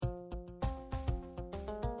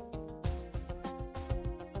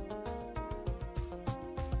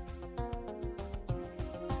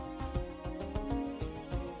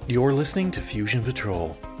You're listening to Fusion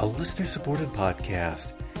Patrol, a listener-supported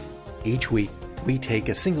podcast. Each week, we take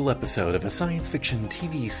a single episode of a science fiction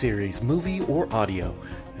TV series, movie, or audio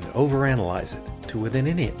and overanalyze it to within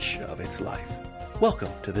an inch of its life. Welcome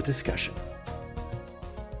to the discussion.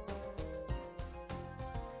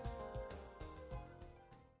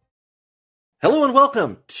 Hello and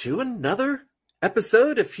welcome to another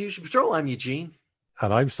episode of Fusion Patrol. I'm Eugene.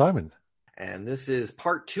 And I'm Simon. And this is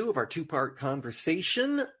part 2 of our 2-part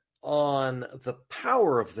conversation on the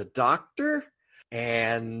power of the Doctor.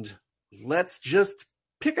 And let's just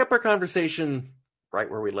pick up our conversation right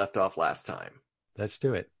where we left off last time. Let's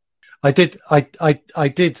do it. I did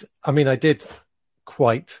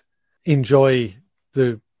quite enjoy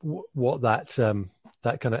what that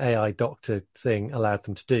kind of AI doctor thing allowed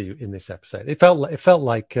them to do in this episode. It felt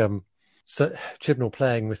like Chibnall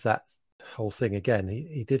playing with that whole thing again.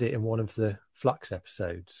 He did it in one of the Flux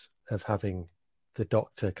episodes of having the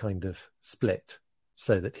Doctor kind of split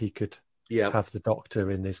so that he could have the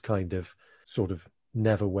Doctor in this kind of sort of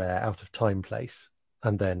Neverwhere, out of time place,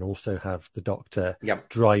 and then also have the Doctor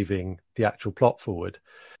driving the actual plot forward.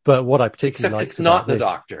 But what I particularly liked, it's not the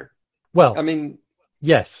Doctor. Well, I mean,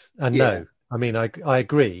 yes and no. I mean, I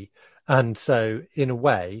agree. And so in a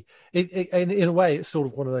way, it's sort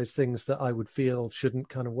of one of those things that I would feel shouldn't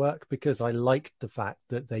kind of work, because I liked the fact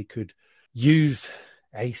that they could use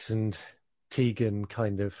Ace and Tegan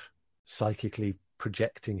kind of psychically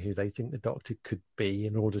projecting who they think the Doctor could be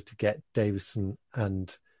in order to get Davison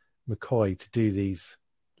and McCoy to do these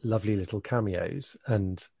lovely little cameos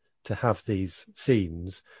and to have these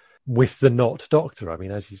scenes with the not Doctor. I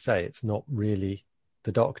mean, as you say, it's not really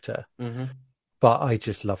the Doctor. Mm-hmm. But I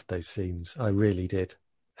just loved those scenes. I really did.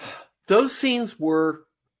 Those scenes were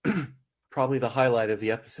probably the highlight of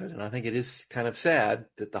the episode. And I think it is kind of sad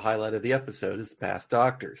that the highlight of the episode is the past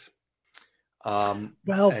Doctors. And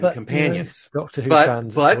companions. Doctor Who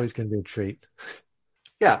fans are always going to be a treat.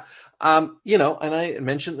 Yeah. And I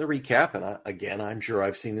mentioned the recap, and I'm sure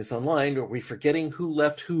I've seen this online. Are we forgetting who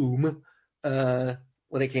left whom when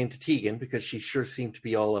it came to Tegan? Because she sure seemed to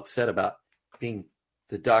be all upset about being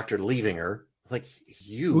the Doctor leaving her. Like,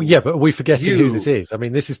 you. Well, yeah, but are we forgetting who this is? I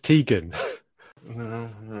mean, this is Tegan.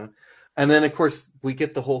 Mm-hmm. And then, of course, we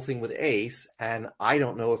get the whole thing with Ace, and I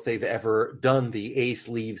don't know if they've ever done the Ace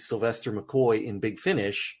leaves Sylvester McCoy in Big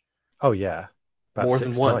Finish. Oh, yeah. About more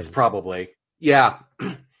than once, probably. Yeah.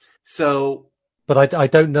 So. But I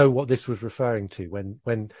don't know what this was referring to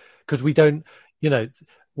when because we don't,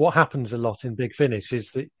 what happens a lot in Big Finish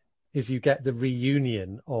is you get the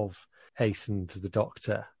reunion of Ace and the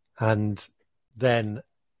Doctor, and then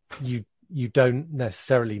you don't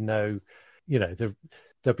necessarily know,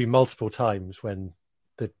 there'll be multiple times when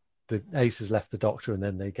the Ace has left the Doctor and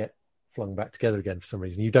then they get flung back together again for some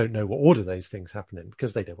reason. You don't know what order those things happen in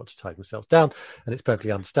because they don't want to tie themselves down, and it's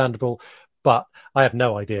perfectly understandable. But I have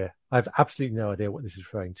no idea. I have absolutely no idea what this is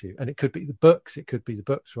referring to. And it could be the books. It could be the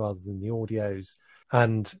books rather than the audios.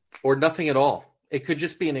 Or nothing at all. It could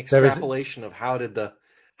just be an extrapolation of how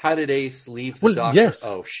did Ace leave the Doctor? Yes.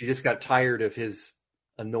 Oh, she just got tired of his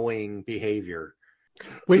annoying behavior.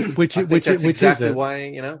 Which that's exactly is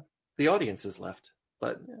why the audience is left.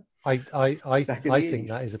 But I think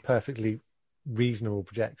that is a perfectly reasonable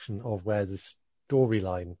projection of where the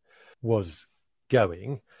storyline was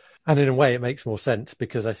going, and in a way it makes more sense,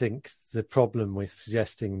 because I think the problem with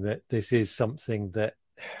suggesting that this is something that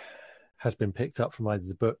has been picked up from either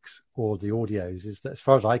the books or the audios is that, as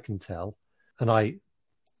far as I can tell, and I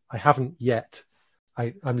haven't yet.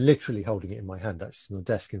 I'm literally holding it in my hand, actually, on the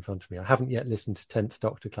desk in front of me. I haven't yet listened to 10th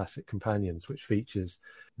Doctor Classic Companions, which features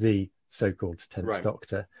the so-called 10th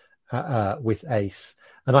Doctor with Ace.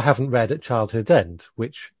 And I haven't read At Childhood's End,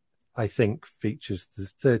 which I think features the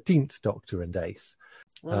 13th Doctor and Ace.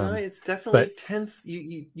 Well, it's definitely 10th.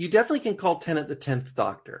 You definitely can call Tennant the 10th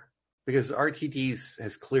Doctor, because RTD's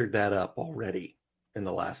has cleared that up already in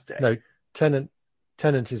the last day. No, Tennant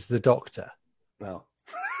is the Doctor. Well...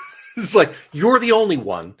 It's like, you're the only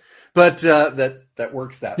one, but that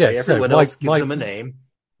works that way. Everyone else gives them a name.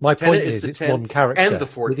 My point is it's one character and the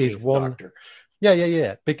 14th Doctor. Yeah.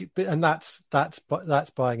 And that's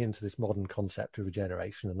buying into this modern concept of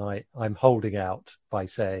regeneration. And I'm holding out by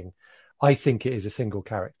saying, I think it is a single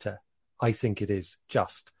character. I think it is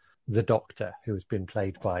just the Doctor, who has been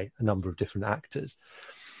played by a number of different actors.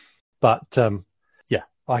 But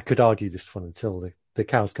I could argue this one until the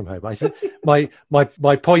cows come home. I think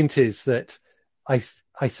my point is that I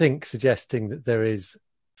think suggesting that there is,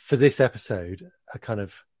 for this episode, a kind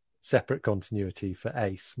of separate continuity for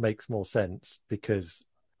Ace makes more sense, because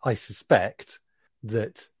I suspect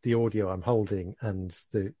that the audio I'm holding and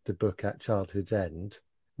the book At Childhood's End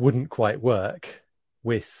wouldn't quite work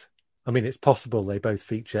with. I mean, it's possible they both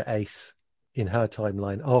feature Ace in her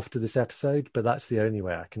timeline after this episode, but that's the only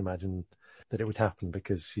way I can imagine that it would happen,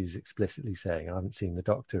 because she's explicitly saying, I haven't seen the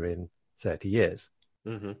Doctor in 30 years.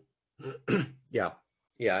 Mm-hmm. Yeah.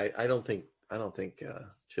 I don't think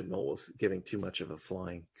Chibnall was giving too much of a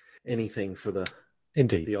flying anything for the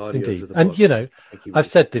audios of the books. And I've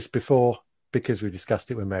said this before, because we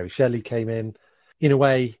discussed it when Mary Shelley came in. In a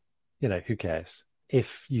way, who cares?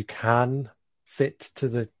 If you can fit to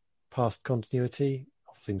the past continuity,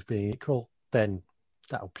 all things being equal, then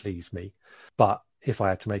that'll please me. But if I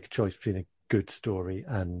had to make a choice between a good story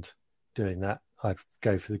and doing that, I'd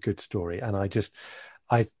go for the good story. And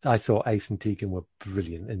I thought Ace and Tegan were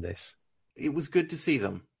brilliant in this. It was good to see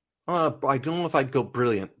them. I don't know if I'd go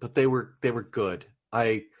brilliant, but they were good.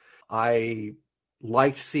 I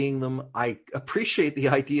liked seeing them. I appreciate the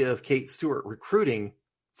idea of Kate Stewart recruiting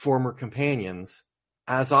former companions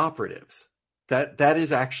as operatives. That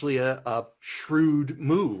is actually a shrewd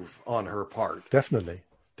move on her part. Definitely.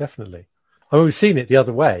 I mean, we've seen it the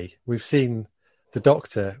other way. We've seen the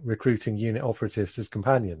Doctor recruiting unit operatives as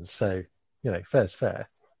companions. So, fair's fair.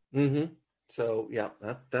 Mm-hmm. So yeah,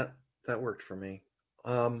 that worked for me.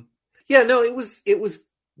 It was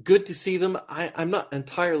good to see them. I'm not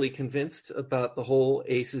entirely convinced about the whole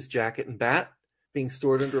Ace's jacket and bat being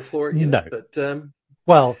stored under a floor. No,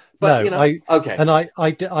 okay. And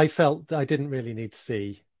I felt I didn't really need to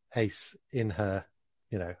see Ace in her,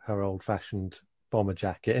 her old-fashioned bomber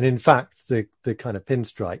jacket. And in fact, the kind of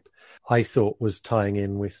pinstripe I thought was tying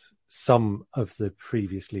in with some of the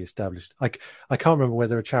previously established. I can't remember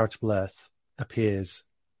whether a Charitable Earth appears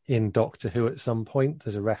in Doctor Who at some point.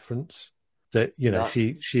 There's a reference that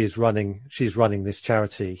she's running this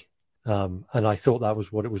charity, and I thought that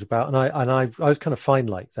was what it was about. And I was kind of fine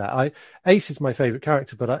like that. Ace is my favourite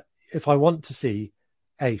character, but if I want to see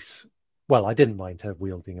Ace, well, I didn't mind her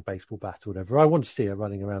wielding a baseball bat or whatever. I want to see her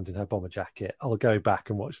running around in her bomber jacket. I'll go back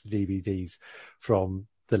and watch the DVDs from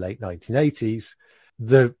the late 1980s.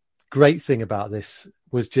 The great thing about this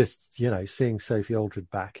was just, seeing Sophie Aldred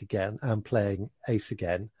back again and playing Ace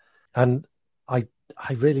again. And I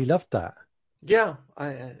really loved that. Yeah.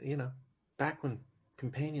 Back when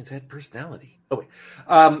companions had personality. Oh, wait.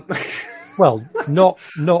 Well, not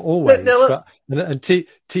always. And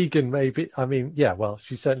Tegan maybe. I mean, yeah. Well,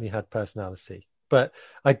 she certainly had personality. But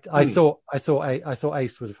I thought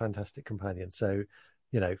Ace was a fantastic companion. So,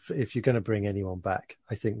 if you're going to bring anyone back,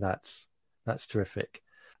 I think that's terrific.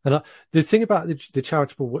 And the thing about the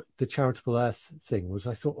charitable Earth thing was,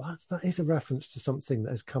 I thought, well, that is a reference to something that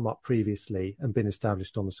has come up previously and been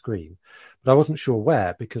established on the screen, but I wasn't sure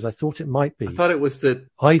where, because I thought it might be. I thought it was the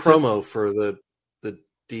promo for the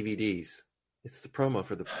DVDs. It's the promo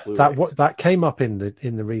for the Blu-rays. That came up in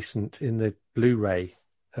the Blu-ray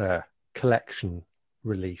collection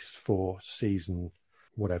release for season,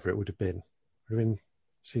 whatever it would have been. Would have been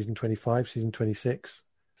season 25, season 26.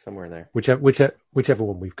 Somewhere in there, whichever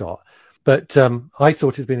one we've got. But I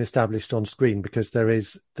thought it had been established on screen, because there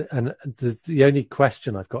is, and the only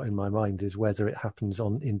question I've got in my mind is whether it happens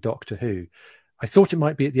in Doctor Who. I thought it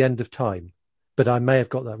might be at the end of time, but I may have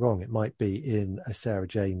got that wrong. It might be in a Sarah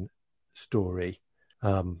Jane story,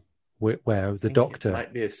 where the Doctor, it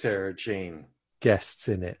might be a Sarah Jane guests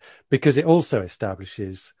in it, because it also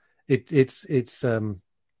establishes it's I'm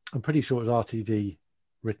pretty sure it was RTD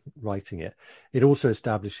writing it. It also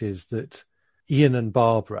establishes that Ian and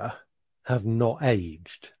Barbara have not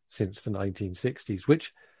aged since the 1960s,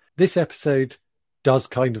 which this episode does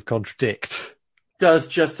kind of contradict. Does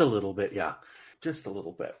just a little bit, yeah. Just a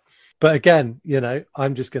little bit. But again,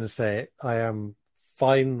 I'm just going to say it. I am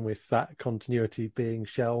fine with that continuity being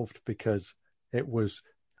shelved, because it was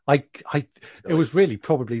it was really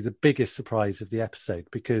probably the biggest surprise of the episode,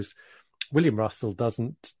 because William Russell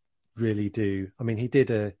doesn't really do. I mean, he did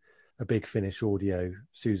a Big Finish audio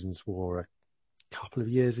Susan's War a couple of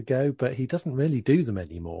years ago, but he doesn't really do them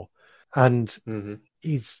anymore. And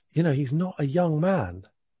he's not a young man.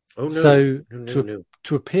 Oh no! So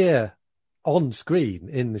to appear on screen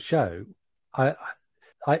in the show, I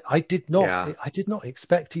did not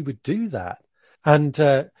expect he would do that. And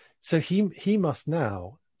so he must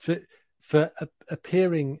now, for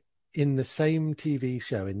appearing in the same TV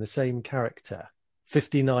show in the same character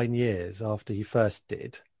 59 years after he first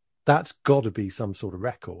did, that's got to be some sort of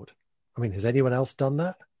record. I mean, has anyone else done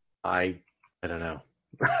that? I don't know.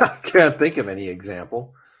 I can't think of any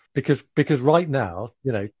example. Because right now,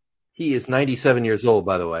 he is 97 years old,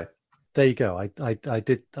 by the way. There you go. I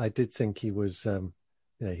did think he was,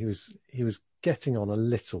 he was getting on a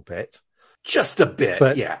little bit, just a bit,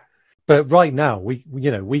 but, yeah. But right now,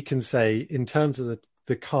 we can say, in terms of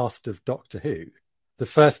the cast of Doctor Who, the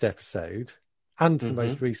first episode and the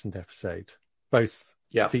most recent episode both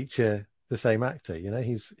feature the same actor. You know,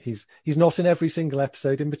 he's not in every single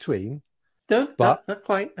episode in between. No, but not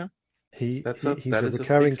quite. No, he's a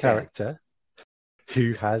recurring character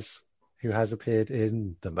who has appeared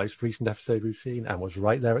in the most recent episode we've seen and was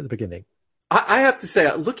right there at the beginning. I have to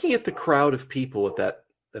say, looking at the crowd of people at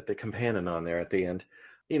the companion on there at the end,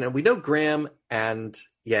 you know, we know Graham and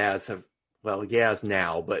Yaz have, well, Yaz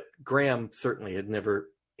now, but Graham certainly had never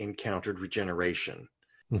encountered regeneration.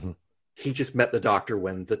 Mm-hmm. He just met the Doctor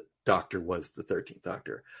when the Doctor was the 13th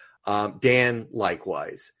Doctor. Dan,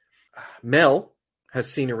 likewise. Mel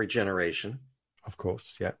has seen a regeneration. Of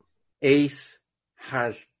course, yeah. Ace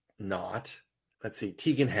has not. Let's see,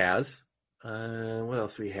 Tegan has. What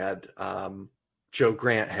else we had? Jo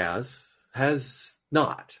Grant has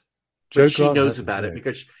not. But she knows about it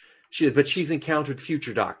because she's encountered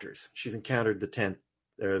future Doctors. She's encountered the 10th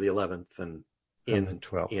or the 11th and in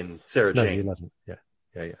 12th. In Sarah Jane. The 11th.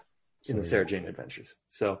 Yeah. In the Sarah Jane Adventures.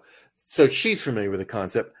 So she's familiar with the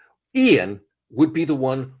concept. Ian would be the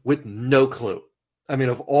one with no clue. I mean,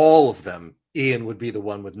 of all of them, Ian would be the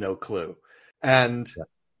one with no clue. And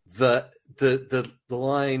the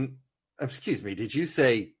line, excuse me, did you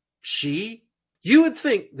say she? You would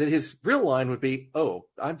think that his real line would be, "Oh,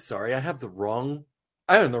 I'm sorry, I'm in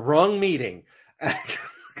the wrong meeting."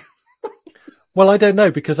 Well, I don't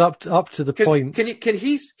know, because up to the point,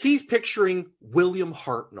 he's picturing William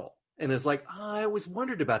Hartnell and is like, I always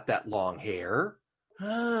wondered about that long hair.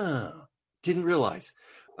 Didn't realize.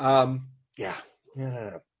 Yeah.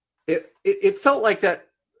 It felt like that.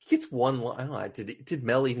 He gets one line. Did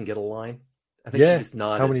Mel even get a line? I think she just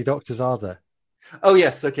nodded. How many Doctors are there? Oh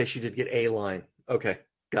yes, okay. She did get a line. Okay,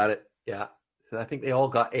 got it. Yeah. So I think they all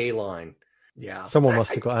got a line. Yeah. Someone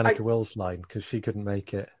must have got Annika Wills' line because she couldn't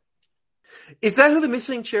make it. Is that who the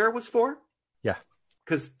missing chair was for? Yeah.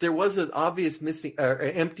 Because there was an obvious missing,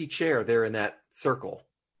 empty chair there in that circle,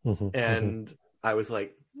 and I was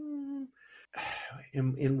like,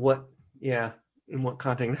 in what? Yeah, in what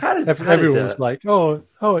context? Everyone was like, oh,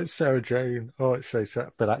 it's Sarah Jane. Oh, it's so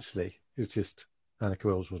sad. But actually, it was just Annika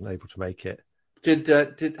Wills wasn't able to make it.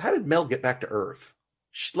 How did Mel get back to Earth?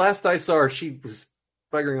 Last I saw her, she was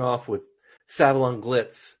buggering off with Savalon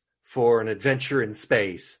Glitz for an adventure in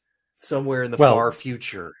space somewhere in the far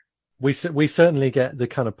future. We certainly get the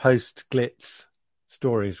kind of post-Glitz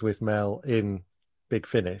stories with Mel in Big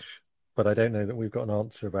Finish, but I don't know that we've got an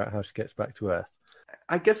answer about how she gets back to Earth.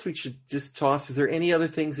 I guess we should just toss, is there any other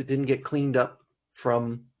things that didn't get cleaned up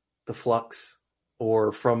from the Flux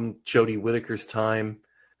or from Jodie Whittaker's time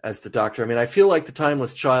as the Doctor? I mean, I feel like the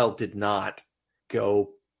Timeless Child did not go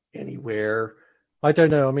anywhere. I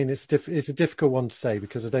don't know. I mean, it's a difficult one to say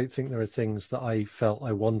because I don't think there are things that I felt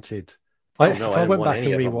I wanted. If I went back and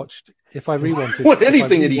rewatched, if I rewanted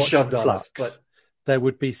anything that he shoved on Flux, us, but there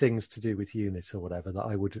would be things to do with Unit or whatever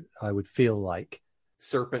that I would feel like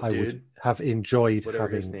Serpent I Dude would have enjoyed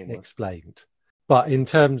having explained. But in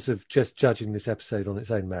terms of just judging this episode on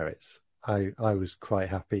its own merits, I was quite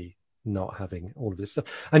happy not having all of this stuff.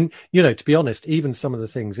 And, you know, to be honest, even some of the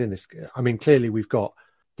things in this, I mean, clearly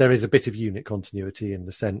there is a bit of Unit continuity in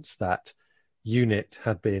the sense that Unit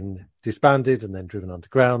had been disbanded and then driven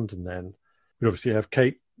underground. And then we obviously have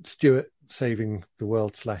Kate Stewart saving the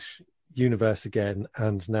world/universe again.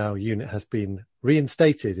 And now Unit has been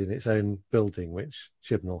reinstated in its own building, which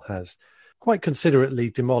Chibnall has quite considerately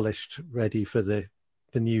demolished, ready for the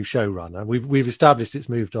new showrunner. We've established it's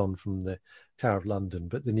moved on from the Tower of London,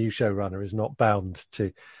 but the new showrunner is not bound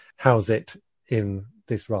to house it in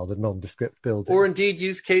this rather nondescript building. Or indeed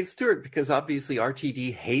use Kate Stewart, because obviously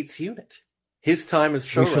RTD hates Unit. His time as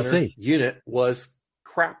showrunner, Unit was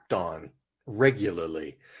crapped on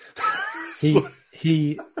regularly.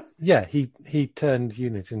 He turned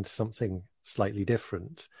Unit into something slightly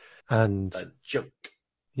different. And a joke.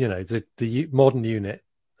 You know, the modern Unit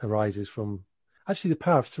arises from... Actually, The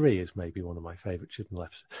Power of Three is maybe one of my favourite Chibnall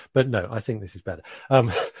episodes. But no, I think this is better.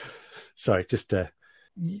 Sorry, just...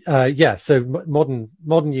 so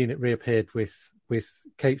modern Unit reappeared with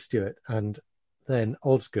Kate Stewart, and then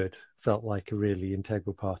Osgood felt like a really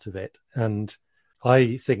integral part of it. And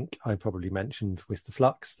I think I probably mentioned with the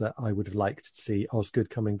Flux that I would have liked to see Osgood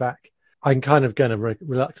coming back. I'm kind of going to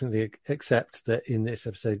reluctantly accept that in this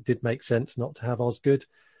episode it did make sense not to have Osgood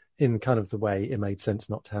in kind of the way it made sense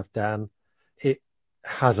not to have Dan. It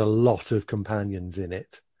has a lot of companions in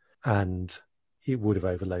it, and it would have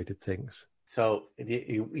overloaded things. So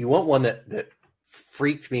you want one that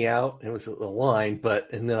freaked me out. It was a line,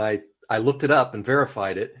 and then I looked it up and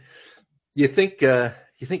verified it. You think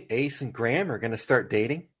Ace and Graham are going to start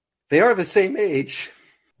dating? They are the same age.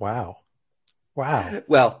 Wow.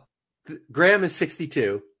 Well, Graham is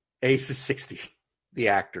 62. Ace is 60. The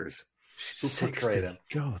actors who portray them.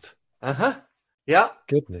 God. Yeah.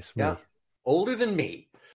 Goodness me. Yeah. Older than me.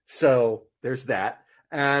 So there's that.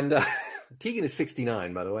 And Tegan is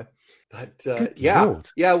 69, by the way. But yeah. Lord.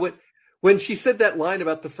 Yeah. When she said that line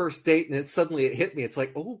about the first date and it hit me, it's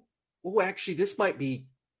like, oh, actually, that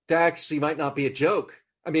actually might not be a joke.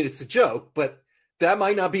 I mean, it's a joke, but that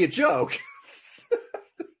might not be a joke.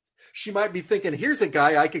 She might be thinking, here's a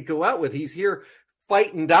guy I could go out with. He's here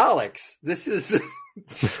fighting Daleks. This is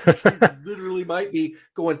literally might be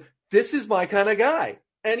going, this is my kind of guy.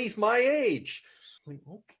 And he's my age.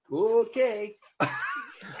 Okay.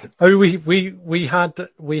 Oh, we had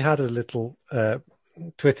a little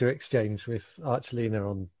Twitter exchange with Archelina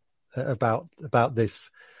on about this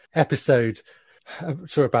episode,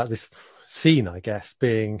 about this scene, I guess,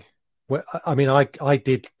 being. Well, I mean, I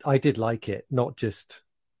did like it, not just.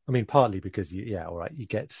 I mean, partly because all right, you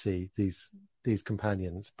get to see these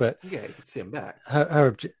companions, but yeah, you can see them back.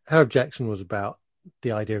 Her objection was about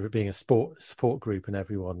the idea of it being a support group and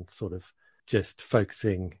everyone sort of just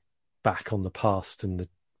focusing back on the past and the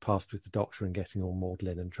past with the Doctor and getting all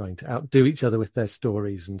maudlin and trying to outdo each other with their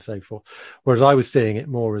stories and so forth. Whereas I was seeing it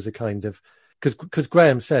more as a kind of because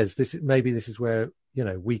Graham says this is where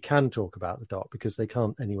we can talk about the Doc because they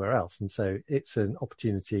can't anywhere else, and so it's an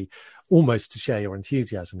opportunity almost to share your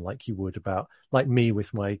enthusiasm like you would about like me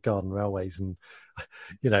with my garden railways. And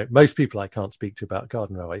most people I can't speak to about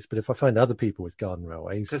garden railways, but if I find other people with garden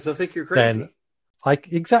railways, because they'll think you're crazy,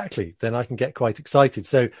 then I can get quite excited.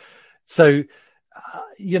 So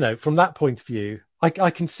from that point of view,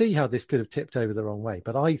 I can see how this could have tipped over the wrong way,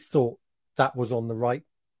 but I thought that was on the right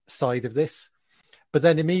side of this. But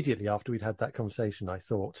then immediately after we'd had that conversation, I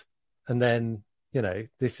thought, and then,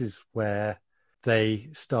 this is where they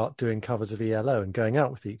start doing covers of ELO and going out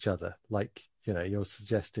with each other, like, you're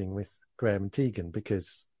suggesting with Graham and Tegan,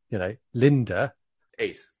 because, Linda...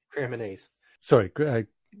 Graham and Ace. Sorry,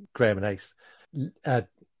 Graham and Ace.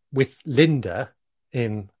 With Linda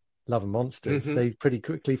in Love and Monsters, they pretty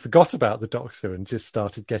quickly forgot about the Doctor and just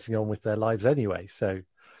started getting on with their lives anyway. So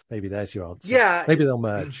maybe there's your answer. Yeah. Maybe they'll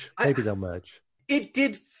merge. They'll merge. It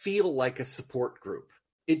did feel like a support group.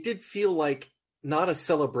 It did feel like not a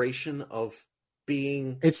celebration of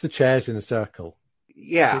being... It's the chairs in a circle.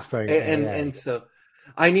 Yeah. And so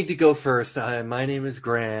I need to go first. My name is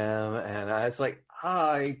Graham. And it's like,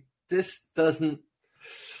 this doesn't...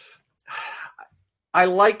 I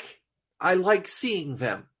like seeing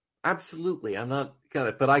them. Absolutely. I'm not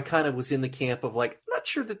but I kind of was in the camp of like, I'm not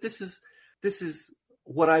sure that this is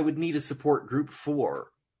what I would need a support group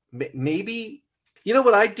for. Maybe... You know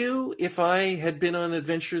what I'd do if I had been on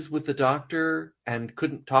adventures with the Doctor and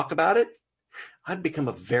couldn't talk about it? I'd become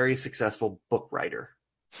a very successful book writer,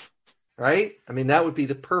 right? I mean, that would be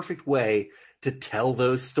the perfect way to tell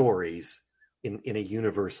those stories in a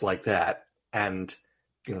universe like that. And,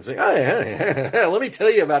 say, let me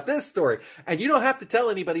tell you about this story. And you don't have to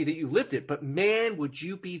tell anybody that you lived it, but man, would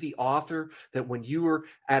you be the author that when you were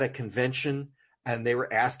at a convention and they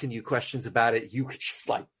were asking you questions about it, you could just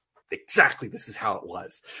like, exactly, this is how it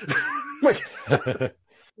was. But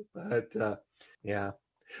yeah.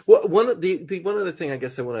 Well, one other thing I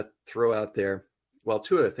guess I want to throw out there. Well,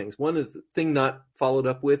 two other things. One is the thing not followed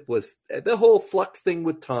up with was the whole flux thing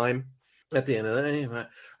with Time at the end of the day.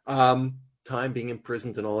 Time being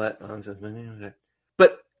imprisoned and all that nonsense.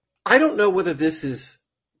 But I don't know whether this is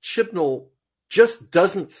Chibnall just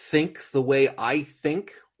doesn't think the way I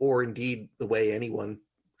think, or indeed the way anyone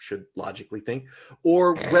should logically think,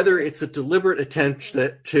 or whether it's a deliberate attempt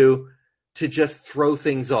to just throw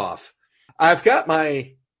things off. I've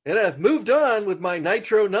moved on with my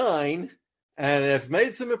Nitro 9 and I've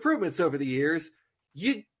made some improvements over the years.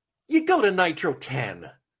 You go to Nitro 10,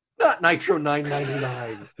 not Nitro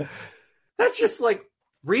 999. That's just like,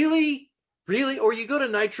 really? Or you go to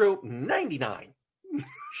Nitro 99.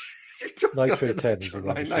 Nitro 10 is a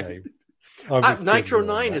rubbish name. Nitro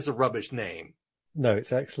 9 is a rubbish name. No,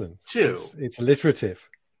 it's excellent. Too. It's alliterative.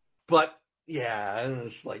 But yeah,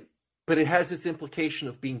 it's like, but it has its implication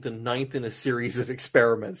of being the ninth in a series of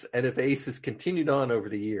experiments. And if Ace has continued on over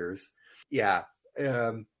the years,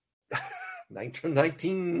 Nitro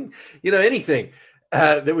 19, anything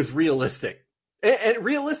that was realistic. And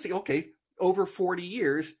realistic, okay, over 40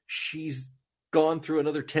 years, she's gone through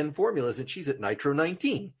another 10 formulas and she's at Nitro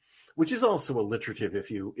 19, which is also alliterative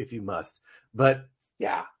if you must. But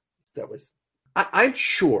yeah, that was... I'm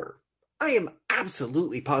sure, I am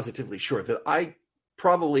absolutely positively sure that I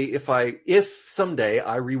probably, if someday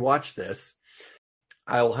I rewatch this,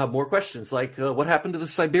 I'll have more questions like, what happened to the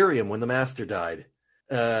Cyberium when the Master died?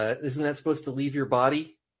 Isn't that supposed to leave your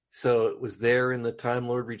body? So it was there in the Time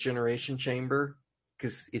Lord regeneration chamber?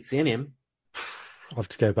 Because it's in him. I'll have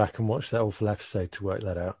to go back and watch that awful episode to work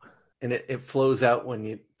that out. And it flows out when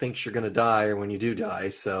you think you're going to die or when you do die.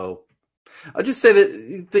 So I'll just say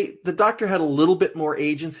that the Doctor had a little bit more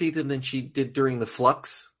agency than she did during the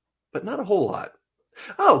Flux, but not a whole lot.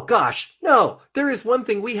 Oh, gosh, no. There is one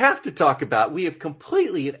thing we have to talk about. We have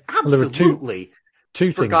completely and absolutely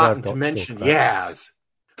two forgotten to mention Yaz.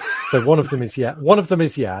 So one of them is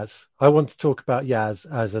Yaz. I want to talk about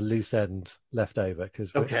Yaz as a loose end left over because,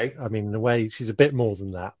 okay. I mean, in a way, she's a bit more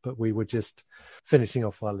than that, but we were just finishing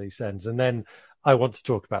off our loose ends. And then I want to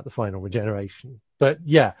talk about the final regeneration. But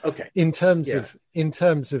yeah, okay. In terms of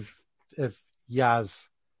Yaz,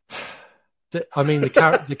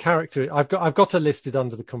 the character I've got her listed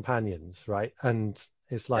under the companions, right? And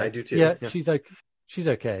it's like, I do too. Yeah, she's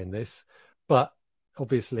okay in this, but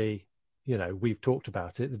obviously, you know, we've talked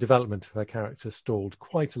about it. The development of her character stalled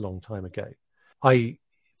quite a long time ago. I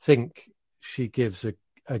think she gives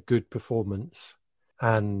a good performance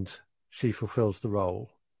and she fulfills the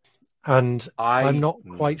role. And I'm not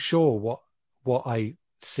quite sure what I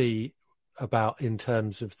see about in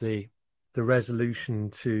terms of the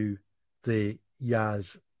resolution to the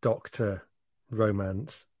Yaz Doctor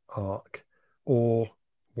romance arc or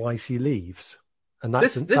why she leaves. And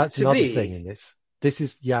that's another thing in this. This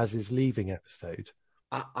is Yaz's leaving episode.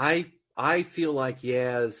 I feel like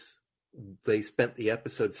Yaz, they spent the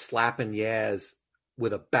episode slapping Yaz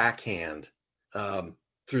with a backhand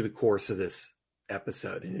through the course of this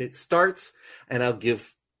episode. And it starts, and I'll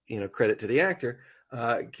give credit to the actor,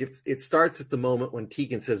 it starts at the moment when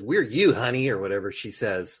Tegan says, "We're you, honey," or whatever she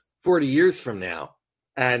says, 40 years from now.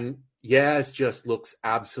 And Yaz just looks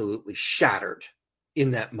absolutely shattered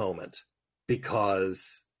in that moment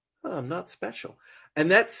because I'm not special.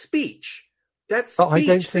 And that speech that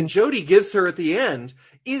Jodie gives her at the end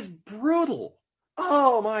is brutal.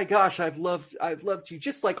 Oh my gosh, I've loved you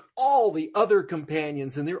just like all the other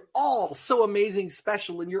companions, and they're all so amazing,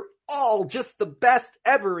 special, and you're all just the best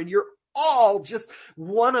ever, and you're all just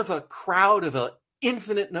one of a crowd of an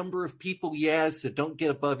infinite number of people, Yaz, that don't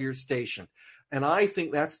get above your station. And I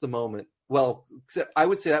think that's the moment. Well, I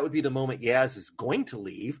would say that would be the moment Yaz is going to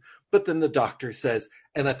leave, but then the Doctor says,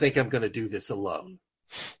 "And I think I'm going to do this alone."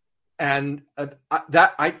 And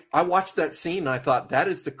I watched that scene and I thought that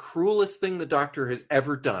is the cruelest thing the Doctor has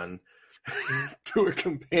ever done to a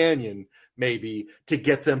companion, maybe, to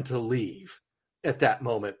get them to leave at that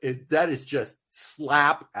moment. That is just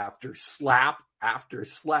slap after slap after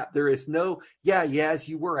slap. There is no, Yaz,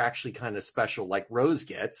 you were actually kind of special, like Rose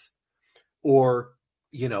gets, or,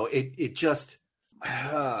 it just,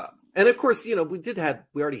 and of course, we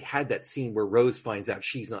already had that scene where Rose finds out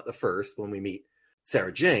she's not the first when we meet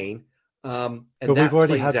Sarah Jane. But we've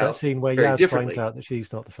already had that scene where Yaz finds out that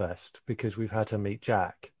she's not the first because we've had her meet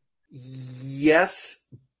Jack. Yes,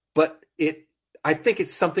 but I think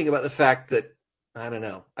it's something about the fact that, I don't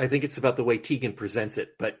know. I think it's about the way Tegan presents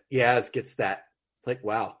it, but Yaz gets that, like,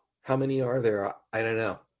 wow, how many are there? I don't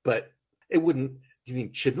know. But it wouldn't, you mean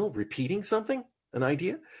Chibnall repeating something? An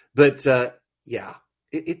idea? But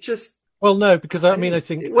it just... Well, no, because I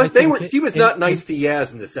think... He was not nice to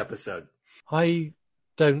Yaz in this episode. I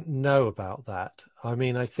don't know about that. I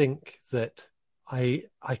mean, I think that I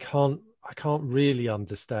can't really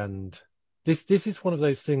understand. This is one of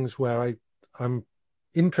those things where I'm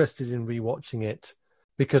interested in rewatching it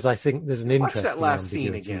because I think there's an interest that last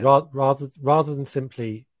scene again. rather than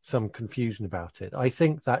simply some confusion about it. I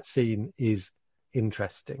think that scene is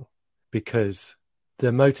interesting because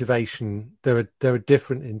the motivation, there are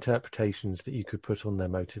different interpretations that you could put on their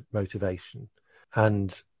motivation,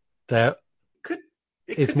 and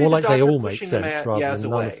it's more like they all make sense rather than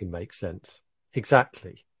none of them make sense.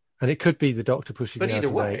 Exactly. And it could be the Doctor pushing Yaz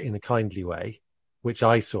away in a kindly way, which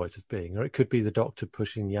I saw it as being, or it could be the Doctor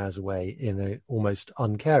pushing Yaz away in a almost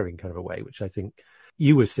uncaring kind of a way, which I think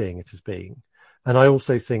you were seeing it as being. And I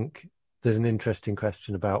also think there's an interesting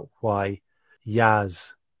question about why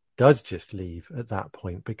Yaz does just leave at that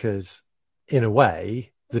point, because in a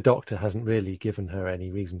way, the Doctor hasn't really given her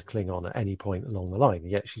any reason to cling on at any point along the line,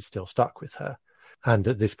 yet she's still stuck with her. And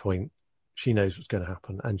at this point, she knows what's going to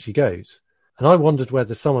happen, and she goes. And I wondered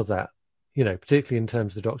whether some of that, particularly in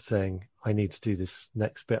terms of the Doctor saying, I need to do this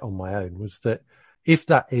next bit on my own, was that if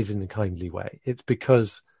that is in a kindly way, it's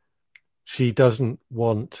because she doesn't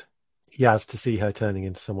want Yaz to see her turning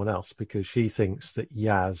into someone else, because she thinks that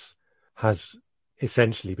Yaz has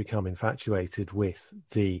essentially become infatuated with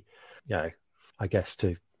the, I guess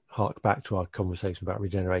to hark back to our conversation about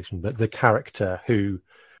regeneration, but the character who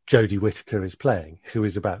Jodie Whittaker is playing, who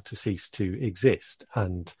is about to cease to exist.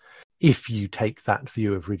 And if you take that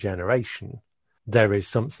view of regeneration, there is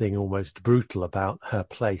something almost brutal about her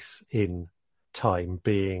place in time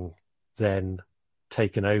being then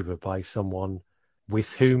taken over by someone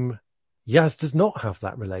with whom Yaz does not have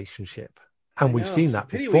that relationship. And we've seen that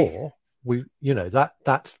before.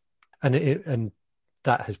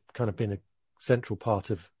 That has kind of been a central part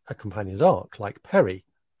of a companion's arc, like Perry,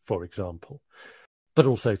 for example, but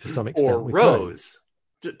also to some extent, or Rose.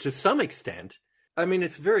 To some extent. I mean,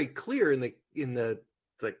 it's very clear in the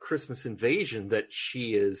Christmas Invasion that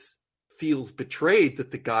she feels betrayed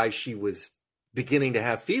that the guy she was beginning to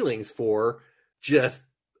have feelings for just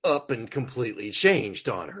up and completely changed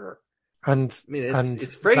on her. And I mean,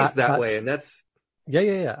 it's phrased that way, and that's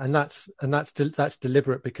and that's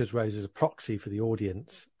deliberate because Rose is a proxy for the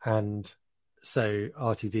audience, and so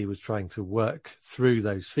RTD was trying to work through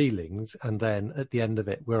those feelings, and then at the end of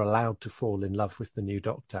it, we're allowed to fall in love with the new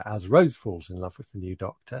Doctor as Rose falls in love with the new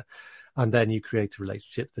Doctor, and then you create a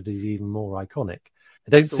relationship that is even more iconic.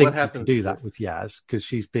 I don't think you can do that with Yaz because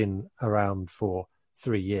she's been around for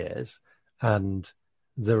 3 years, and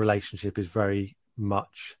the relationship is very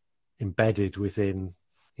much embedded within,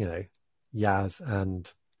 Yaz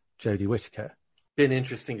and Jodie Whittaker. Been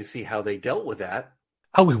interesting to see how they dealt with that.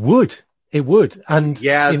 Oh, it would. And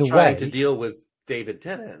Yaz trying to deal with David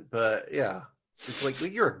Tennant, but yeah, it's like, well,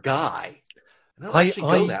 you're a guy. I don't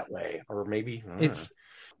actually go that way, or maybe it's.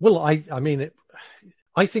 Well, I mean,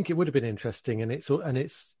 I think it would have been interesting, and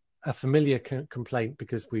it's a familiar complaint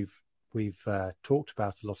because we've talked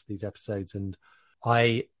about a lot of these episodes, and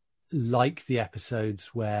I like the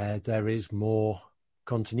episodes where there is more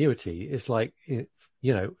continuity. It's like,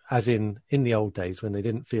 as in the old days when they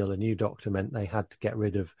didn't feel a new Doctor meant they had to get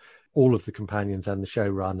rid of all of the companions and the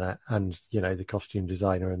showrunner and, the costume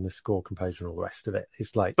designer and the score composer and all the rest of it.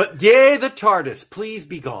 It's like, but yay, the TARDIS, please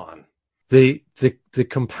be gone. The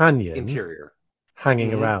companion interior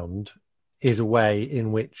hanging around is a way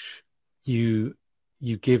in which you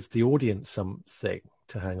give the audience something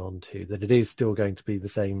to hang on to, that it is still going to be the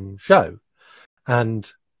same show.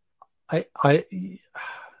 And I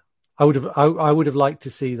would have liked to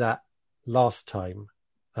see that last time,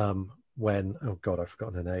 when, oh God, I've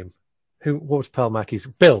forgotten her name. What was Pearl Mackey's?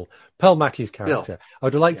 Pearl Mackey's character. Bill. I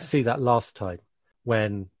would have liked to see that last time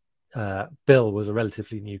when Bill was a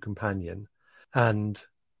relatively new companion, and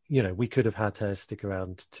we could have had her stick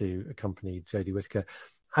around to accompany Jodie Whittaker,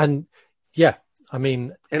 and I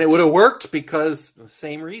mean, and it would have worked because the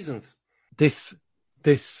same reasons. This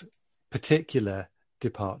particular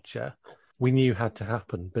departure we knew had to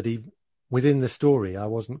happen, but within the story, I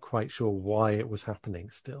wasn't quite sure why it was happening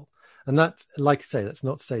still. And that, like I say, that's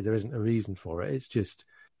not to say there isn't a reason for it. It's just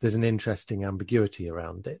there's an interesting ambiguity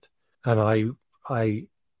around it, and I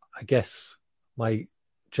guess my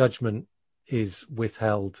judgment is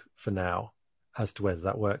withheld for now as to whether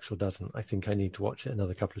that works or doesn't. I think I need to watch it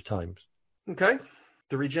another couple of times. Okay.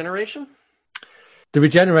 The regeneration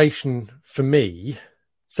for me.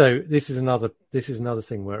 So this is another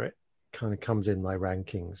thing where it kind of comes in my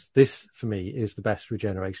rankings. This for me is the best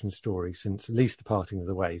regeneration story since at least the Parting of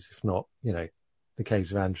the Ways, if not, the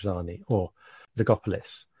Caves of Androzani or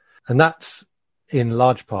Logopolis. And that's in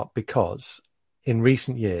large part because in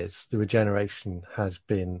recent years, the regeneration has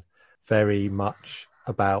been very much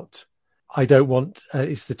about,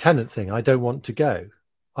 it's the Tennant thing. I don't want to go.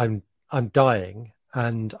 I'm dying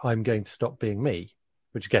and I'm going to stop being me,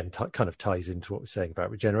 which again kind of ties into what we're saying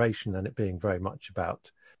about regeneration and it being very much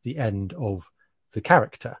about the end of the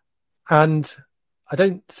character. And I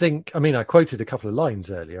don't think, I quoted a couple of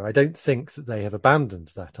lines earlier. I don't think that they have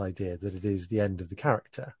abandoned that idea that it is the end of the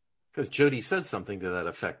character. Because Jodie says something to that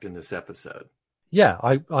effect in this episode. Yeah,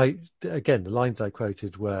 I again, the lines I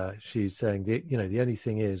quoted were she's saying, the only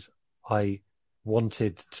thing is I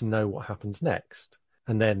wanted to know what happens next.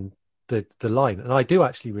 And then the line, and I do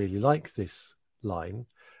actually really like this line,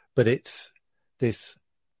 but it's this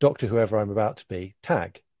Doctor whoever I'm about to be,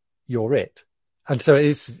 tag, you're it. And so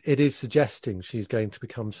it is suggesting she's going to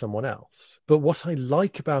become someone else. But what I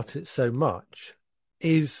like about it so much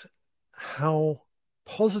is how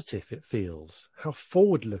positive it feels, how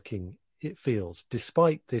forward-looking it feels,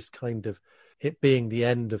 despite this kind of it being the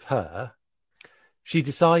end of her. She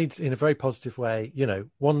decides in a very positive way,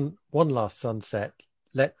 one last sunset,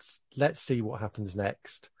 let's see what happens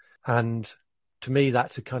next. And to me,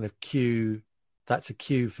 that's a kind of cue. That's a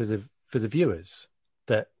cue for the viewers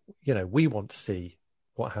that, we want to see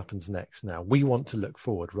what happens next now. We want to look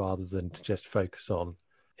forward rather than to just focus on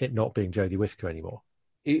it not being Jodie Whittaker anymore.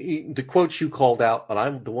 The quotes you called out,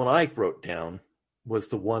 but the one I wrote down was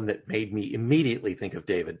the one that made me immediately think of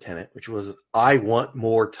David Tennant, which was, "I want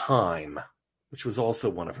more time," which was also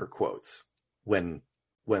one of her quotes when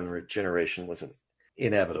regeneration was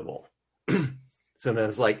inevitable. So then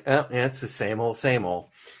it's like, it's the same old, same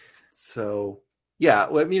old. So, yeah,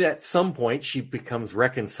 well, I mean, at some point she becomes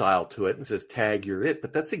reconciled to it and says, "Tag, you're it."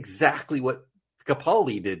 But that's exactly what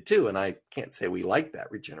Capaldi did too. And I can't say we like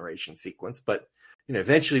that regeneration sequence, but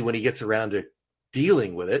eventually when he gets around to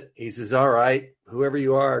dealing with it, he says, "All right, whoever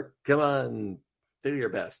you are, come on, do your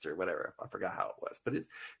best," or whatever. I forgot how it was, but it's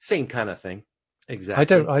same kind of thing.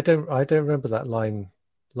 Exactly. I don't remember that line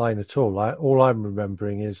at all. All I'm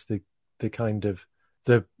remembering is the kind of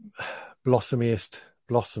the blossomiest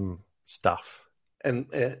blossom stuff. And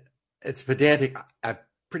it's pedantic. I'm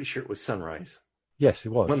pretty sure it was sunrise. Yes, it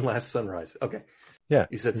was. One last sunrise. Okay. Yeah.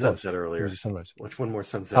 You said sunset earlier. It was a sunrise. What's one more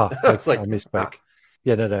sunset? I was like, I misspoke.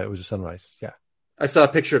 Yeah, no, it was a sunrise. Yeah. I saw a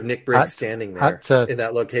picture of Nick Briggs standing there in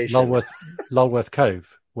that location. Lulworth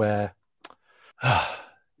Cove, where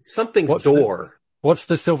something's door. What's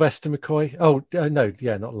the Sylvester McCoy? Oh, no,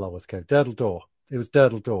 yeah, not Lulworth Cove. Durdle Door. It was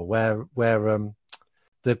Durdle Door, where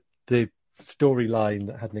the storyline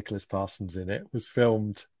that had Nicholas Parsons in it was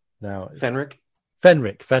filmed. Now, Fenric,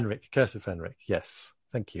 Curse of Fenric. Yes,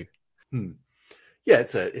 thank you. Yeah,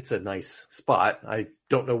 it's a nice spot. I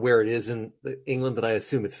don't know where it is in England, but I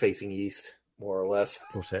assume it's facing east, more or less,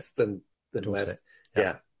 than west.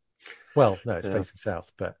 Yeah. Well, no, it's facing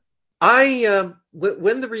south. But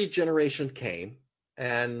when the regeneration came,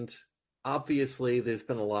 and obviously there's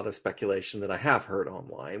been a lot of speculation that I have heard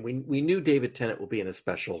online. We knew David Tennant will be in a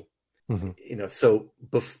special,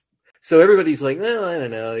 So everybody's like, well, I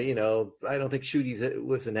don't know, I don't think Shooties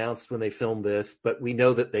was announced when they filmed this, but we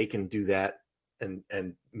know that they can do that and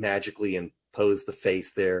magically impose the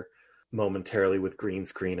face there momentarily with green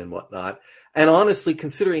screen and whatnot. And honestly,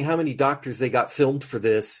 considering how many doctors they got filmed for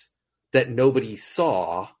this that nobody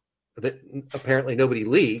saw, that apparently nobody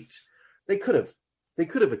leaked, they could have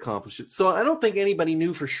accomplished it. So I don't think anybody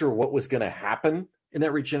knew for sure what was going to happen in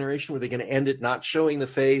that regeneration. Were they going to end it not showing the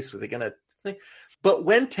face? Were they going to think? But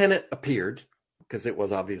when Tennant appeared, because it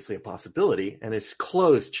was obviously a possibility, and his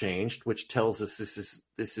clothes changed, which tells us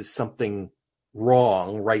this is something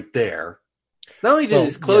wrong right there. Not only did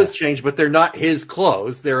his clothes change, but they're not his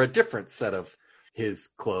clothes. They're a different set of his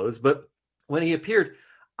clothes. But when he appeared,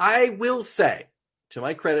 I will say, to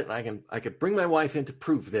my credit, and I could bring my wife in to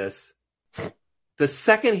prove this, the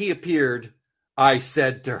second he appeared, I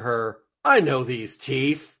said to her, "I know these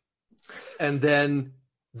teeth." And then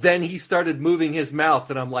he started moving his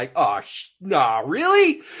mouth, and I'm like, "Oh, nah,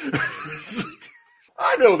 really?"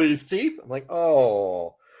 "I know these teeth." I'm like,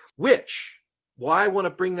 "Oh." Why I want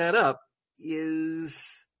to bring that up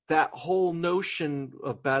is that whole notion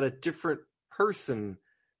about a different person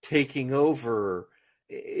taking over.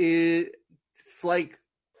 It's like,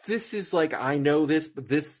 this is like, I know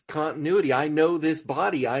this continuity. I know this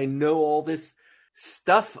body. I know all this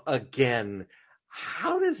stuff again.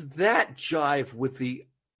 How does that jive with the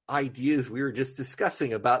ideas we were just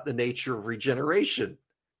discussing about the nature of regeneration?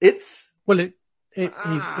 It's pretty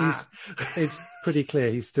clear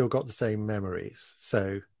he's still got the same memories.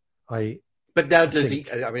 But now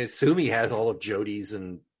assume he has all of Jodie's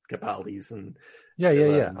and Capaldi's and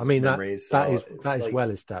yeah. I mean, memories. that is well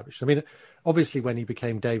established. I mean, obviously when he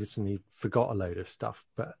became Davidson, he forgot a load of stuff,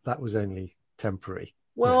 but that was only temporary.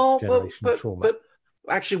 Trauma. But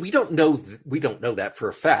actually, we don't know that for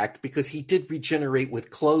a fact, because he did regenerate with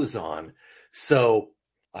clothes on. So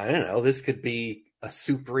I don't know. This could be a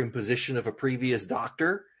superimposition of a previous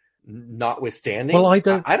doctor, notwithstanding. Well, I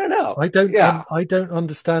don't know. I don't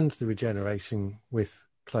understand the regeneration with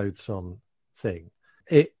clothes on thing.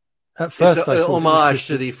 At first, it's an homage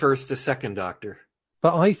to the first to second Doctor.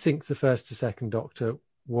 But I think the first to second Doctor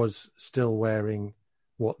was still wearing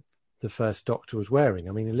what the first Doctor was wearing.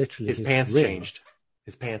 I mean, literally, his pants changed.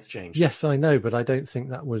 His pants changed. Yes, I know, but I don't think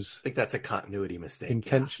that was. I think that's a continuity mistake.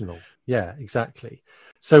 Intentional. Yeah, exactly.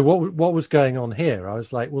 So what was going on here? I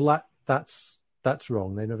was like, well, that's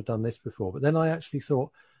wrong. They've never done this before. But then I actually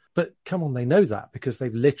thought, but come on, they know that because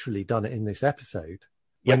they've literally done it in this episode.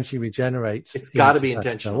 When she regenerates, it's got to be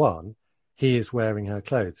intentional. He is wearing her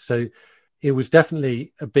clothes. So it was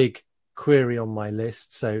definitely a big query on my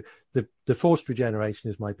list. So the forced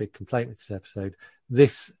regeneration is my big complaint with this episode.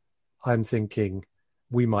 This, I'm thinking,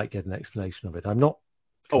 we might get an explanation of it. I'm not.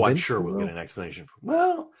 Oh, I'm sure we'll get an explanation.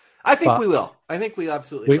 Well, I think we will. I think we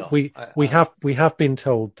absolutely will. We have been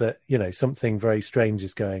told that something very strange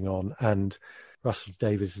is going on, and Russell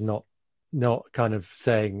Davies is not kind of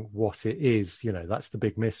saying what it is. That's the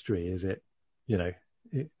big mystery. Is it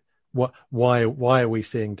why are we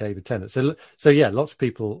seeing David Tennant? So yeah, lots of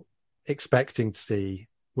people expecting to see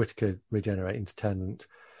Whittaker regenerate into Tennant.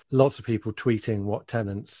 Lots of people tweeting what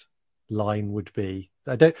Tennant's line would be.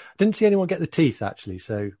 I didn't see anyone get the teeth actually,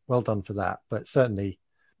 so well done for that. But certainly,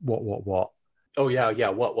 what? Oh yeah.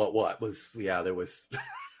 What was? Yeah, there was.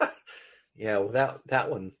 Yeah, well, that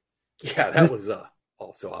one. Yeah, that was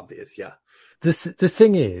also obvious. Yeah. The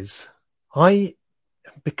thing is,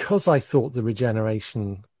 because I thought the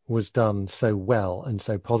regeneration was done so well and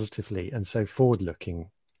so positively and so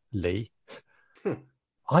forward-lookingly,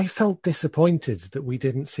 I felt disappointed that we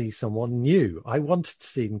didn't see someone new. I wanted to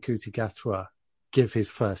see Ncuti Gatwa give his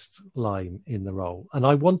first line in the role. And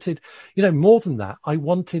I wanted, more than that, I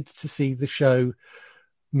wanted to see the show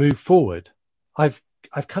move forward. I've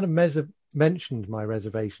kind of mentioned my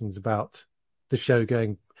reservations about the show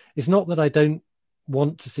going. It's not that I don't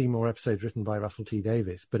want to see more episodes written by Russell T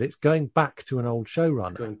Davies, but it's going back to an old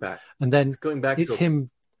showrunner. It's going back. And then it's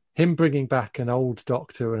him bringing back an old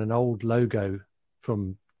Doctor and an old logo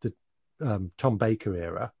from the Tom Baker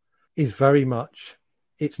era is very much,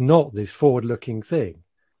 it's not this forward-looking thing.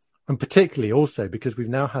 And particularly also because we've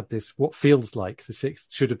now had this, what feels like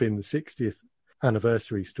should have been the 60th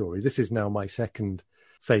anniversary story. This is now my second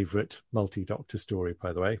favourite multi-Doctor story,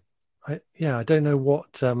 by the way. I don't know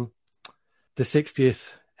what the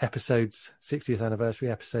 60th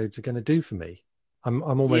anniversary episodes are going to do for me. I'm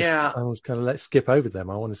almost kind of, let's skip over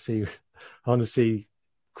them. I want to see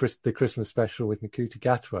the Christmas special with Ncuti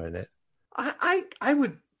Gatwa in it. I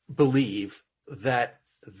would believe that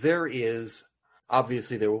there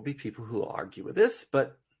will be people who will argue with this,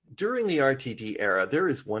 but during the RTD era, there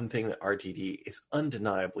is one thing that RTD is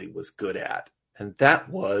undeniably was good at, and that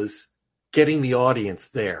was getting the audience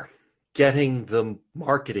there, getting the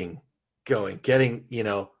marketing going, getting,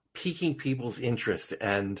 piquing people's interest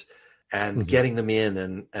and getting them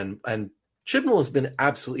in. And Chibnall has been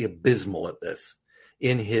absolutely abysmal at this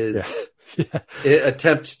in his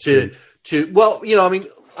attempt to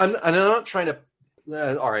I'm not trying to,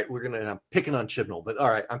 all right, I'm picking on Chibnall, but all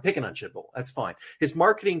right, I'm picking on Chibnall. That's fine. His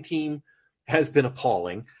marketing team has been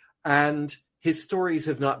appalling, and his stories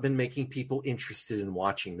have not been making people interested in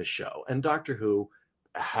watching the show. And Doctor Who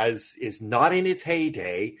is not in its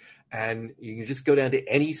heyday, and you can just go down to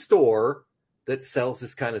any store that sells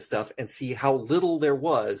this kind of stuff and see how little there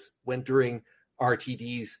was when during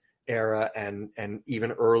RTD's era and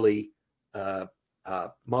even early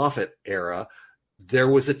Moffat era, there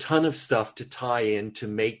was a ton of stuff to tie in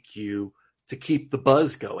to keep the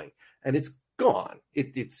buzz going, and it's gone.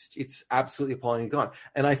 It's absolutely appallingly gone.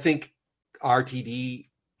 And I think RTD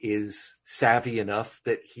is savvy enough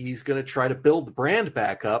that he's going to try to build the brand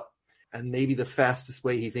back up, and maybe the fastest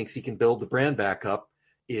way he thinks he can build the brand back up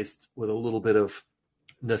is with a little bit of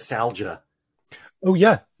nostalgia. Oh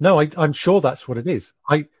yeah, no, I'm sure that's what it is.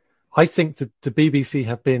 I think that the BBC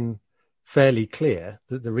have been fairly clear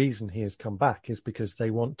that the reason he has come back is because they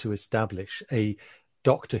want to establish a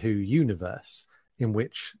Doctor Who universe in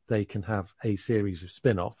which they can have a series of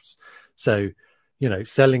spin-offs. So,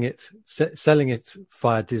 selling it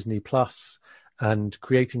via Disney Plus and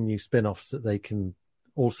creating new spin-offs that they can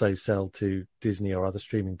also sell to Disney or other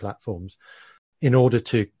streaming platforms in order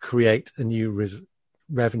to create a new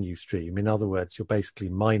revenue stream. In other words, you're basically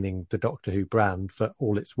mining the Doctor Who brand for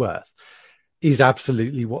all it's worth, is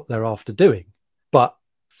absolutely what they're after doing. But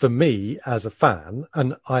for me as a fan,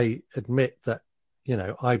 and I admit that,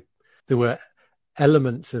 there were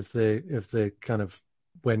elements of the kind of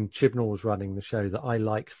when Chibnall was running the show that I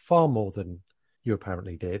liked far more than you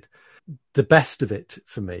apparently did. The best of it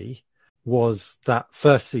for me was that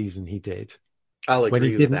first season he did, when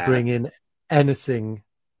he didn't bring in anything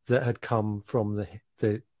that had come from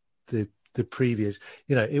the previous.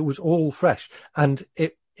 It was all fresh, and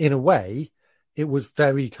it, in a way, it was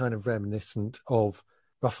very kind of reminiscent of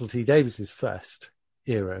Russell T Davies's first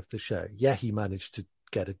era of the show. Yeah, he managed to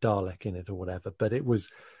get a Dalek in it or whatever, but it was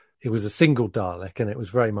a single Dalek, and it was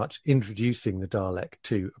very much introducing the Dalek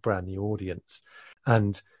to a brand new audience.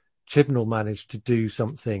 And Chibnall managed to do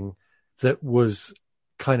something that was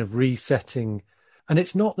kind of resetting. And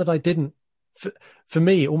it's not that I didn't, for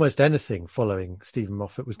me, almost anything following Stephen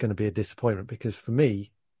Moffat was going to be a disappointment, because for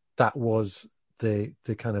me, that was the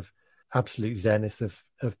kind of absolute zenith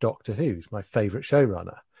of Doctor Who's my favourite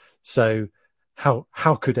showrunner. So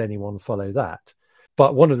how could anyone follow that?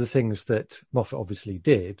 But one of the things that Moffat obviously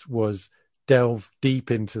did was delve deep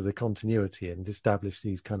into the continuity and establish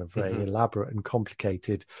these kind of very elaborate and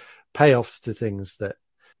complicated payoffs to things that,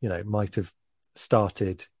 might have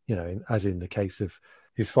started, as in the case of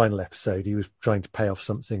his final episode, he was trying to pay off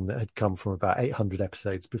something that had come from about 800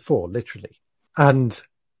 episodes before, literally. And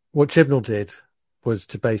what Chibnall did was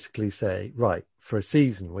to basically say, right, for a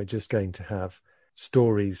season, we're just going to have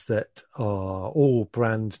stories that are all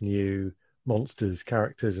brand new monsters,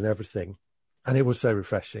 characters, and everything. And it was so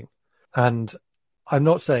refreshing. And I'm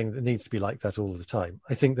not saying that it needs to be like that all the time.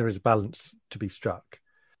 I think there is a balance to be struck.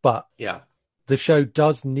 But the show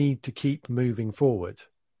does need to keep moving forward.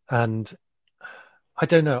 And I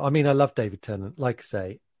don't know. I mean, I love David Tennant. Like I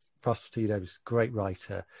say, Russell T Davies, great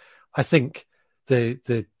writer. I think the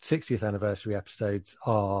 60th anniversary episodes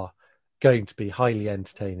are going to be highly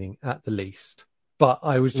entertaining at the least. But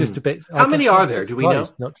I was just a bit. How many are there? Do we know?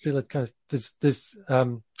 Not to feel like kind of. There's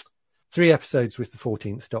 3 episodes with the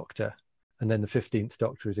 14th Doctor, and then the 15th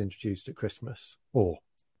Doctor is introduced at Christmas or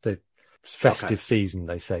the festive season,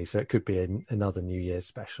 they say. So it could be another New Year's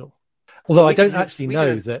special. Although I don't actually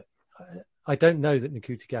know that. I don't know that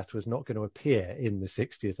Ncuti Gatwa is not going to appear in the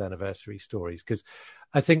 60th anniversary stories, because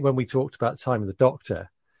I think when we talked about the time of the Doctor,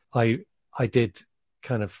 I did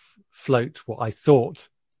kind of float what I thought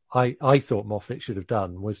Moffat should have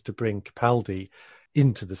done was to bring Capaldi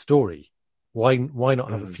into the story. Why not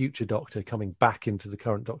have a future Doctor coming back into the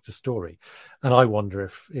current Doctor story? And I wonder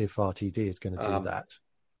if RTD is going to do that.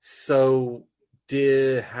 So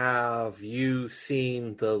have you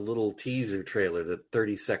seen the little teaser trailer, the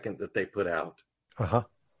 30-second that they put out?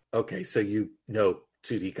 Okay, so you know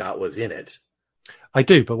Ncuti Gatwa's in it. I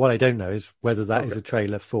do, but what I don't know is whether that is a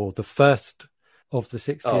trailer for the first of the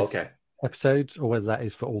 60th episodes, or whether that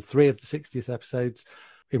is for all 3 of the 60th episodes,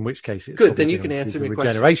 in which case it's good. Then you can answer the my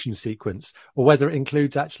regeneration sequence, or whether it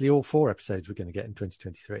includes actually all 4 episodes we're going to get in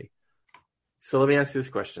 2023. So let me ask you this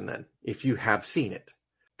question then. If you have seen it,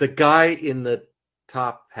 the guy in the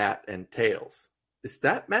top hat and tails, is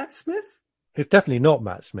that Matt Smith? It's definitely not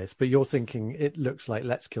Matt Smith, but you're thinking it looks like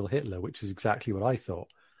Let's Kill Hitler, which is exactly what I thought.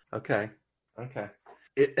 Okay.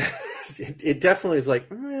 It definitely is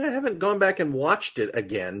like, I haven't gone back and watched it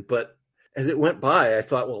again, but as it went by, I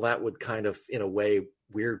thought, well, that would kind of, in a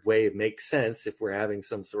weird way, make sense if we're having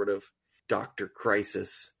some sort of Doctor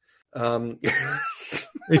crisis.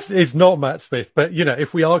 It's not Matt Smith, but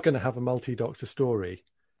if we are going to have a multi-Doctor story,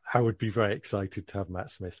 I would be very excited to have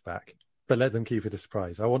Matt Smith back. But let them keep it a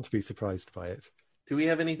surprise. I want to be surprised by it. Do we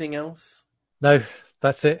have anything else? No,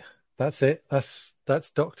 that's it. That's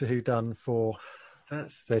Doctor Who done for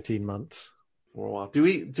 13 months. For a while. Do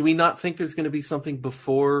we not think there's going to be something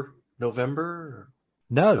before November?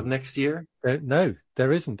 Of next year? No,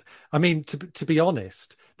 there isn't. I mean, to be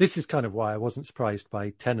honest, this is kind of why I wasn't surprised by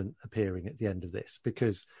Tennant appearing at the end of this,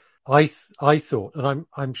 because I thought, and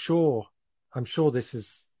I'm sure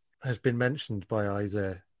this has been mentioned by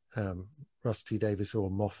either Russell T Davies or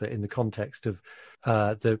Moffat in the context of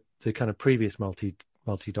the kind of previous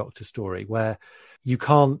multi-Doctor story, where you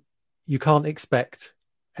can't expect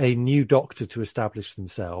a new Doctor to establish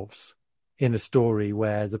themselves in a story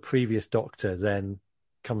where the previous Doctor then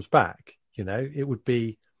comes back. It would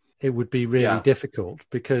be really difficult,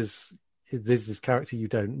 because there's this character you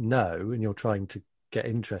don't know and you're trying to get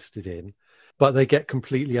interested in, but they get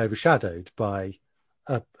completely overshadowed by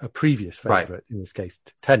a previous favourite, in this case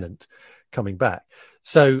Tennant, coming back.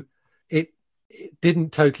 So it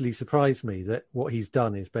didn't totally surprise me that what he's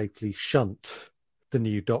done is basically shunt the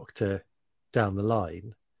new Doctor down the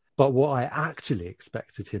line. But what I actually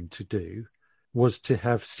expected him to do was to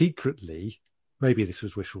have secretly, maybe this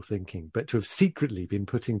was wishful thinking, but to have secretly been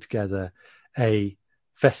putting together a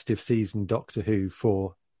festive season Doctor Who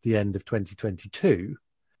for the end of 2022,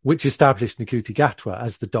 which established Ncuti Gatwa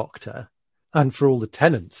as the Doctor, and for all the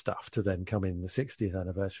Tennant stuff to then come in the 60th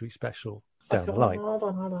anniversary special down the line. Hold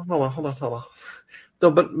on.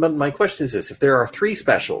 No, but my question is this: if there are 3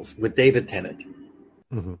 specials with David Tennant,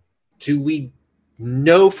 do we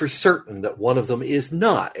know for certain that one of them is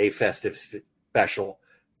not a festive special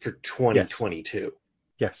for 2022?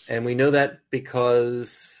 Yes. And we know that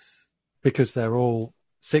because they're all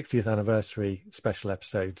 60th anniversary special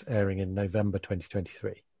episodes airing in November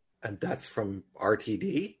 2023. And that's from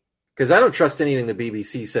RTD? Because I don't trust anything the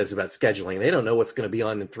BBC says about scheduling. They don't know what's going to be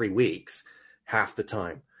on in 3 weeks half the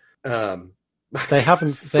time. They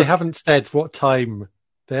haven't said what time.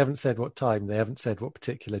 They haven't said what time. They haven't said what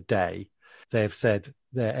particular day. They have said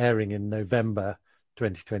they're airing in November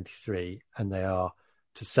 2023, and they are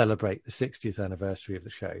to celebrate the 60th anniversary of the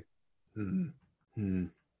show.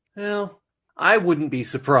 Well, I wouldn't be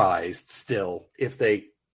surprised still if they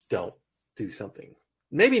don't do something.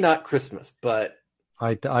 Maybe not Christmas, but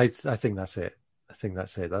I think that's it.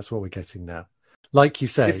 That's what we're getting now. Like you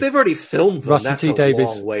say, if they've already filmed them, Russell that's T a Davies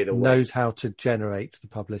long way to knows wait. how to generate the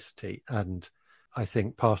publicity, and I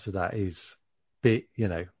think part of that is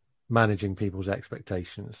managing people's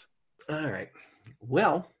expectations. All right.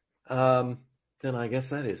 Well, then I guess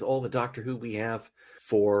that is all the Doctor Who we have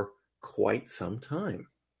for quite some time.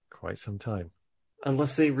 Quite some time.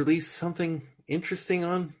 Unless they release something interesting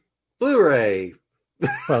on Blu-ray.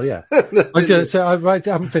 Well, yeah. I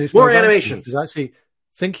haven't finished. More animations. Actually,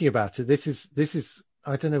 thinking about it, this is.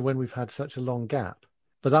 I don't know when we've had such a long gap,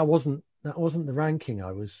 but that wasn't the ranking.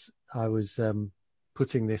 I was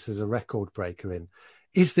putting this as a record breaker in.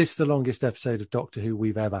 Is this the longest episode of Doctor Who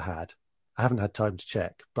we've ever had? I haven't had time to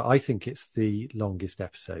check, but I think it's the longest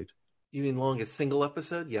episode. You mean longest single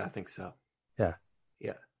episode? Yeah, I think so. Yeah.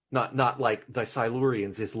 Yeah. Not like the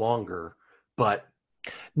Silurians is longer, but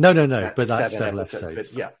no, but that's 7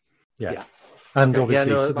 episodes. But yeah. And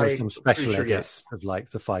obviously there's some special edits of like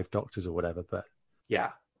the 5 Doctors or whatever, but yeah,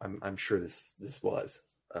 I'm sure this was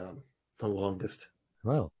the longest.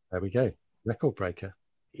 Well, there we go. Record breaker.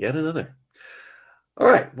 Yet another. All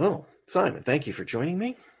right. Well, Simon, thank you for joining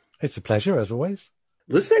me. It's a pleasure, as always.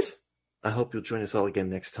 Listeners, I hope you'll join us all again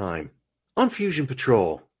next time on Fusion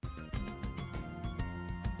Patrol.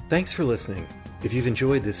 Thanks for listening. If you've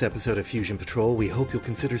enjoyed this episode of Fusion Patrol, we hope you'll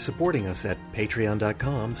consider supporting us at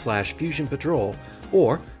patreon.com/Fusion Patrol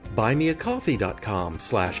or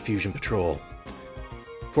buymeacoffee.com/Fusion Patrol.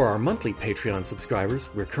 For our monthly Patreon subscribers,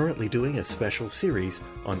 we're currently doing a special series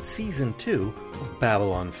on Season 2 of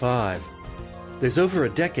Babylon 5. There's over a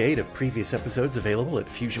decade of previous episodes available at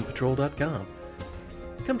FusionPatrol.com.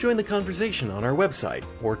 Come join the conversation on our website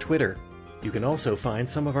or Twitter. You can also find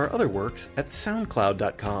some of our other works at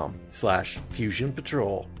SoundCloud.com/Fusion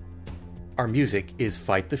Patrol. Our music is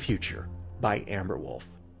Fight the Future by Amberwolf.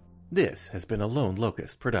 This has been a Lone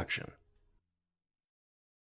Locust production.